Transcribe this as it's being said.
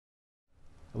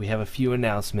we have a few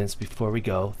announcements before we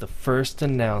go. The first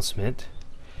announcement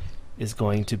is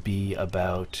going to be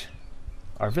about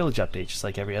our village update, just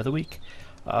like every other week.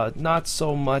 Not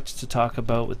so much to talk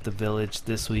about with the village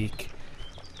this week.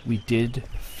 We did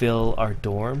fill our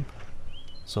dorm,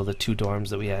 so the 2 dorms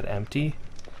that we had empty.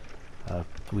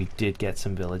 We did get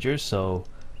some villagers, so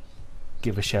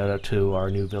give a shout out to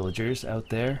our new villagers out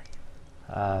there.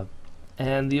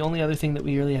 And the only other thing that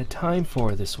we really had time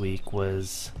for this week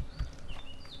was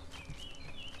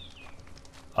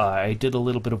I did a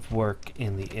little bit of work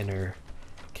in the inner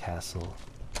castle.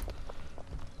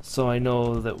 So I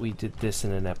know that we did this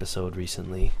in an episode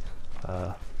recently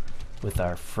with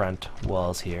our front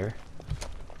walls here.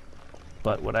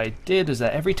 But what I did is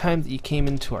that every time that you came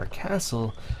into our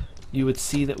castle, you would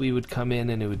see that we would come in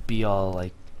and it would be all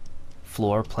like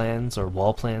floor plans, or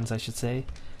wall plans I should say.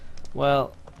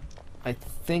 Well, I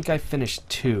think I finished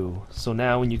 2, so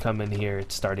now when you come in here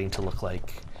it's starting to look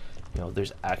like, you know,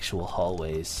 there's actual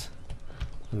hallways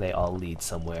and they all lead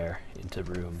somewhere into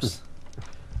rooms.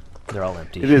 They're all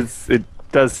empty. It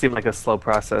does seem like a slow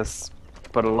process,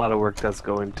 but a lot of work does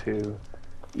go into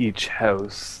each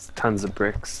house. Tons of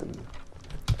bricks and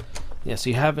yeah,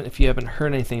 so if you haven't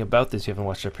heard anything about this, you haven't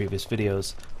watched our previous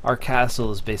videos, our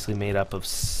castle is basically made up of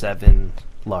 7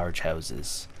 large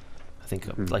houses. I think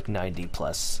like 90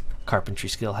 plus carpentry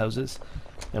skill houses,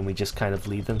 and we just kind of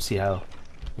leave them. See how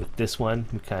with this one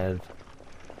we kind of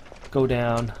go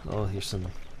down. Oh, here's some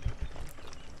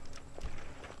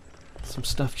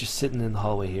stuff just sitting in the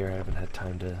hallway here. I haven't had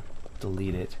time to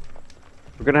delete it.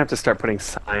 we're gonna have to start putting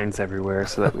signs everywhere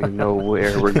so that we know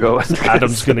where we're going.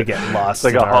 Adam's gonna get lost.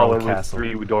 It's like in a our hallway own with castle.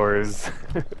 3 doors.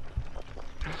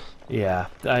 Yeah,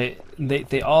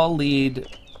 they all lead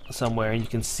somewhere, and you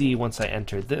can see once I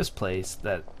enter this place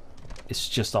that it's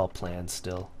just all planned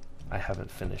still. I haven't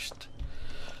finished.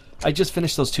 I just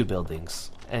finished those 2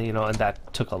 buildings, and you know, and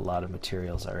that took a lot of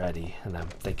materials already. And I'm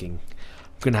thinking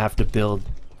I'm gonna have to build,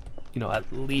 you know,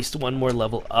 at least 1 more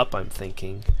level up. I'm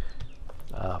thinking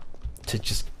to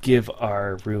just give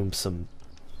our room some,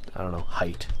 I don't know,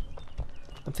 height.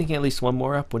 I'm thinking at least 1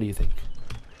 more up. What do you think?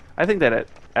 I think that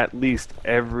at least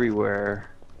everywhere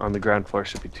on the ground floor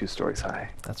should be 2 stories high.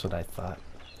 That's what I thought.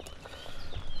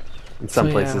 In some So,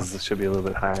 yeah. places it should be a little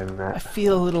bit higher than I that.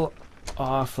 feel a little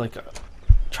off, like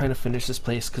trying to finish this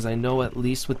place, because I know at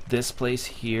least with this place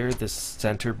here, this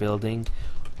center building,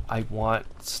 I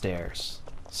want stairs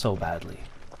so badly.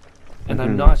 And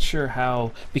I'm not sure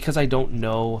how, because I don't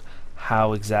know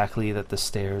how exactly that the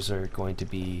stairs are going to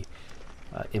be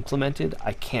implemented.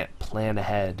 I can't plan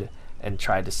ahead and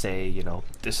try to say, you know,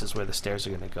 this is where the stairs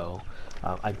are going to go.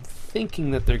 I'm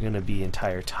thinking that they're going to be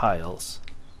entire tiles,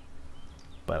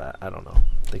 but I don't know.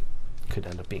 They could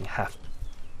end up being half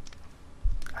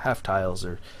tiles,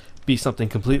 or be something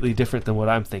completely different than what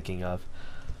I'm thinking of.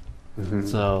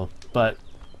 So, but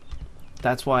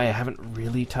that's why I haven't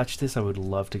really touched this. I would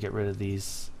love to get rid of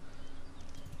these.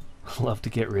 Love to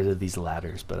get rid of these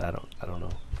ladders, but I don't know.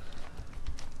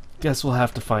 Guess we'll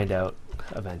have to find out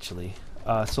eventually.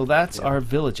 So that's our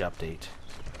village update.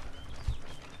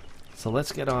 So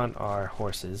let's get on our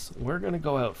horses. We're gonna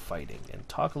go out fighting and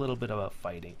talk a little bit about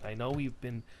fighting. I know we've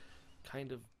been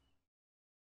kind of